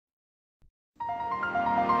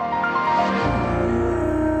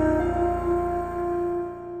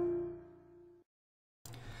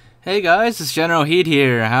Hey guys, it's Generalkidd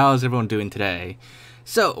here. How's everyone doing today?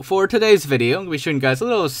 So, for today's video, I'm going to be showing you guys a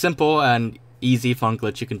little simple and easy fun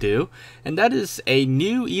glitch you can do, and that is a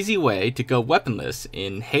new easy way to go weaponless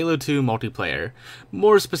in Halo 2 multiplayer,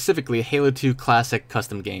 more specifically Halo 2 classic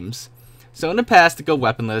custom games. So in the past, to go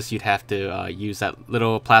weaponless, you'd have to use that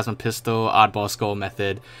little plasma pistol, oddball skull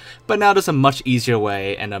method, but now there's a much easier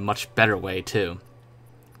way and a much better way too.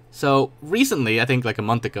 So recently, I think like a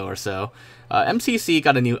month ago or so, MCC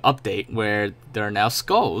got a new update where there are now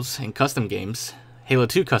skulls in custom games, Halo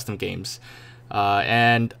 2 custom games,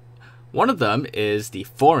 and one of them is the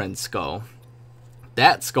foreign skull.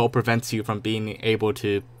 That skull prevents you from being able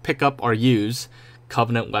to pick up or use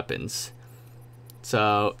Covenant weapons.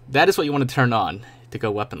 So that is what you want to turn on to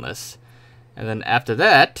go weaponless. And then after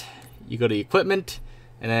that, you go to equipment,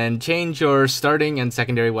 and then change your starting and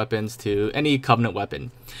secondary weapons to any Covenant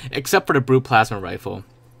weapon, except for the Brute Plasma Rifle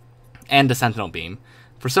and the Sentinel Beam.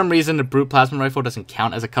 For some reason, the Brute Plasma Rifle doesn't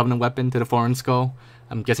count as a Covenant weapon to the Foreign Skull.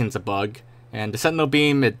 I'm guessing it's a bug. And the Sentinel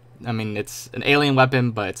Beam, it's an alien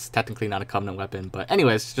weapon, but it's technically not a Covenant weapon. But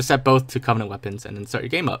anyways, just set both to Covenant weapons and then start your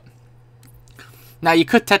game up. Now, you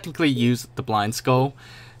could technically use the Blind Skull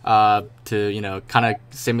to, kind of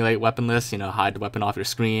simulate weaponless, hide the weapon off your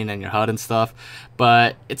screen and your HUD and stuff,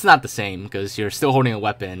 but it's not the same because you're still holding a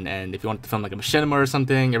weapon, and if you want to film like a machinima or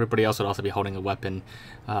something, everybody else would also be holding a weapon,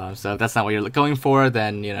 so if that's not what you're going for,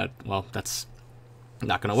 then, well, that's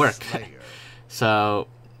not going to work. So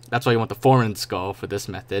that's why you want the foreign skull for this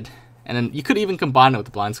method, and then you could even combine it with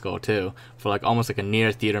the blind skull too, for like almost like a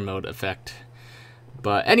near theater mode effect.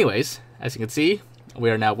 But anyways, as you can see, we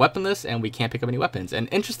are now weaponless, and we can't pick up any weapons. And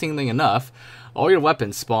interestingly enough, all your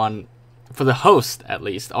weapons spawn, for the host at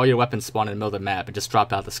least, all your weapons spawn in the middle of the map and just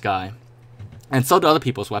drop out of the sky. And so do other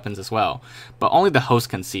people's weapons as well, but only the host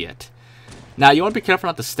can see it. Now, you want to be careful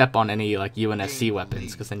not to step on any like UNSC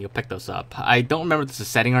weapons, because then you'll pick those up. I don't remember if this is a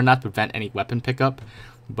setting or not to prevent any weapon pickup,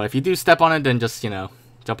 but if you do step on it, then just,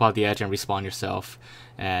 jump off the edge and respawn yourself.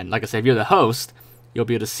 And like I said, if you're the host, you'll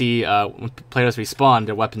be able to see when players respawn,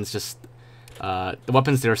 their weapons just the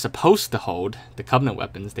weapons they're supposed to hold, the Covenant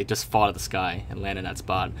weapons, they just fall out of the sky and land in that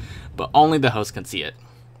spot. But only the host can see it.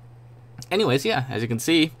 Anyways, yeah, as you can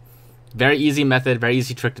see, very easy method, very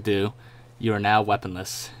easy trick to do. You are now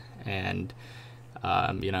weaponless. And,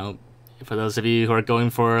 for those of you who are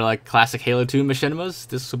going for like classic Halo 2 machinimas,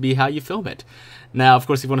 this will be how you film it. Now, of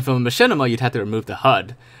course, if you want to film a machinima, you'd have to remove the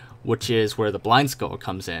HUD, which is where the blind skull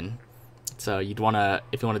comes in. So you'd want to,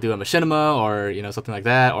 if you want to do a machinima or, something like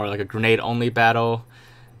that, or like a grenade-only battle,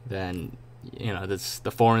 then,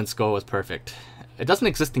 the foreign skull is perfect. It doesn't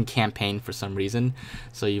exist in campaign for some reason,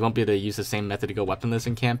 so you won't be able to use the same method to go weaponless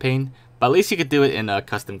in campaign, but at least you could do it in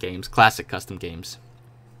custom games, classic custom games.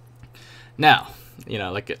 Now,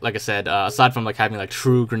 like I said, aside from like having like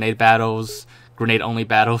true grenade battles, grenade-only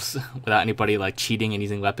battles, without anybody like cheating and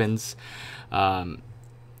using weapons,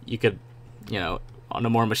 you could, on a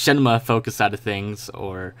more machinima focused side of things,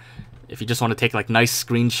 or if you just want to take like nice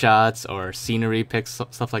screenshots or scenery pics,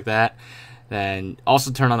 stuff like that, then also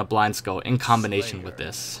turn on a blind skull in combination with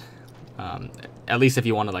this. At least if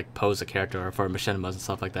you want to like pose a character for machinimas and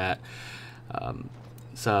stuff like that.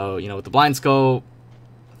 So with the blind skull,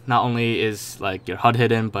 not only is like your HUD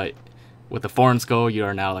hidden, but with the foreign skull, you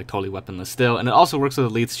are now like totally weaponless still, and it also works with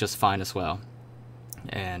elites just fine as well.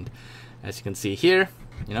 And as you can see here,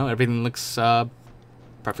 everything looks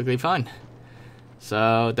perfectly fine.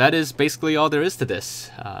 So that is basically all there is to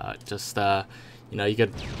this. You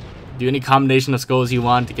could do any combination of skulls you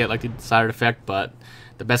want to get like the desired effect, but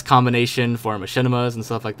the best combination for machinimas and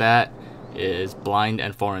stuff like that is blind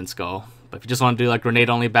and foreign skull. But if you just want to do like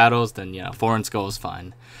grenade only battles, then foreign skull is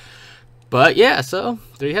fine. But yeah, so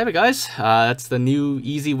there you have it, guys. That's the new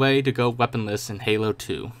easy way to go weaponless in Halo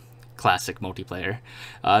 2 classic multiplayer.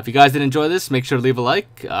 If you guys did enjoy this, make sure to leave a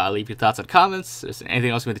like, leave your thoughts and comments. If there's anything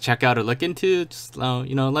else you want to check out or look into, just let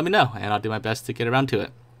me know, and I'll do my best to get around to it.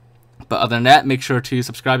 But other than that, make sure to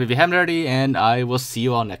subscribe if you haven't already, and I will see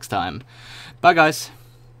you all next time. Bye, guys.